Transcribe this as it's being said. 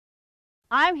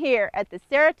I'm here at the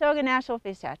Saratoga National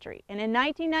Fish Hatchery, and in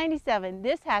 1997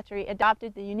 this hatchery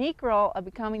adopted the unique role of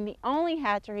becoming the only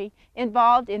hatchery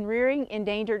involved in rearing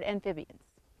endangered amphibians.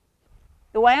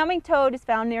 The Wyoming toad is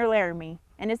found near Laramie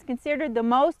and is considered the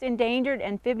most endangered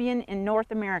amphibian in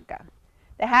North America.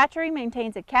 The hatchery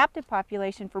maintains a captive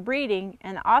population for breeding,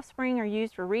 and the offspring are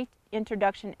used for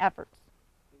reintroduction efforts.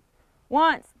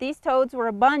 Once, these toads were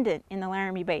abundant in the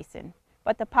Laramie Basin,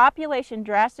 but the population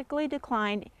drastically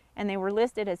declined and they were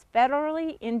listed as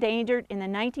federally endangered in the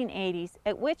 1980s,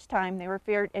 at which time they were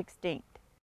feared extinct.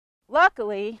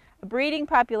 Luckily, a breeding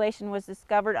population was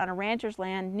discovered on a rancher's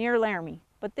land near Laramie,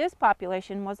 but this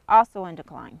population was also in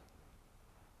decline.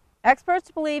 Experts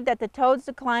believe that the toad's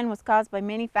decline was caused by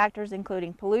many factors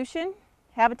including pollution,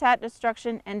 habitat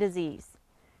destruction, and disease.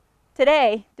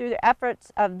 Today, through the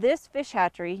efforts of this fish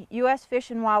hatchery, U.S. Fish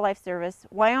and Wildlife Service,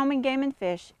 Wyoming Game and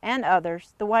Fish, and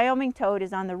others, the Wyoming toad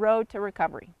is on the road to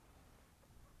recovery.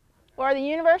 For the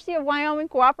University of Wyoming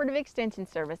Cooperative Extension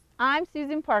Service, I'm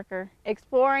Susan Parker,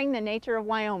 exploring the nature of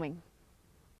Wyoming.